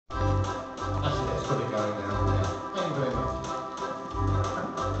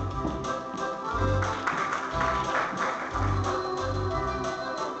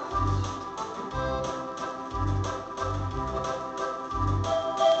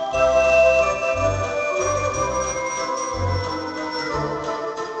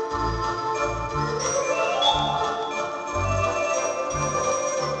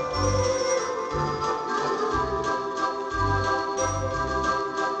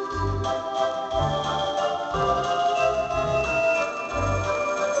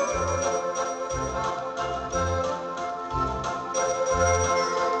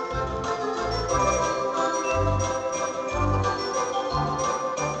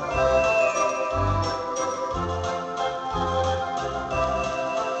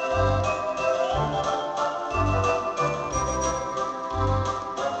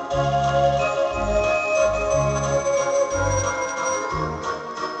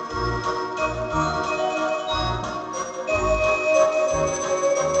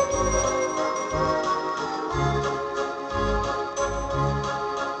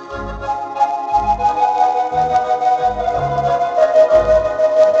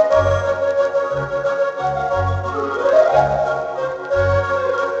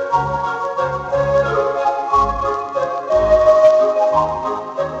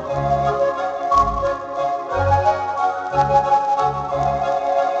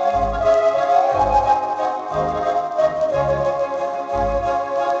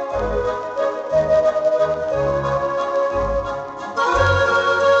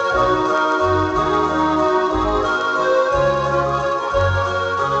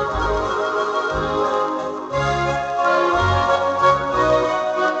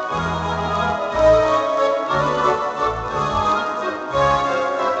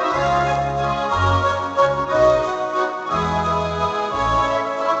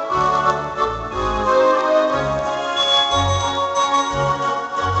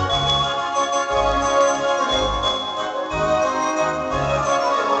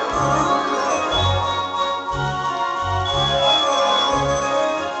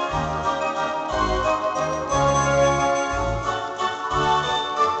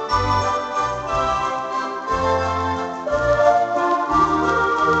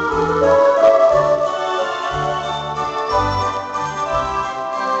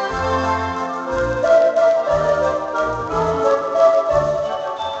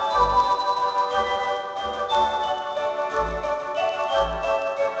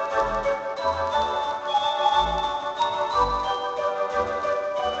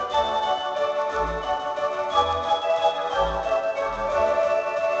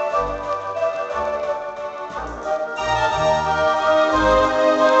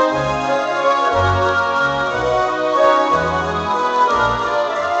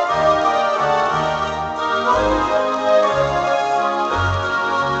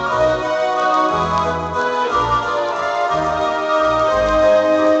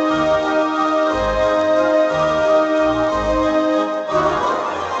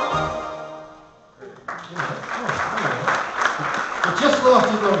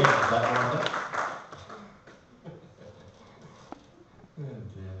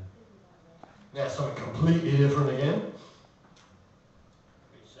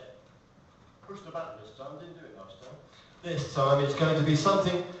Push the button this time, didn't do it last time. This time it's going to be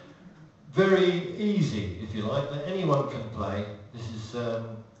something very easy, if you like, that anyone can play. This is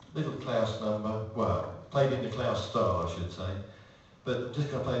Little Klaus number, well, played in the Klaus style, I should say. But I'm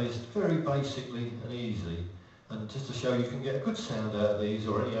just going to play this very basically and easily. And just to show you can get a good sound out of these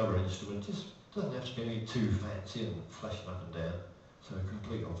or any other instrument, just doesn't have to be too fancy and flashing up and down. So a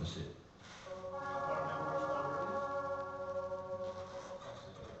complete opposite.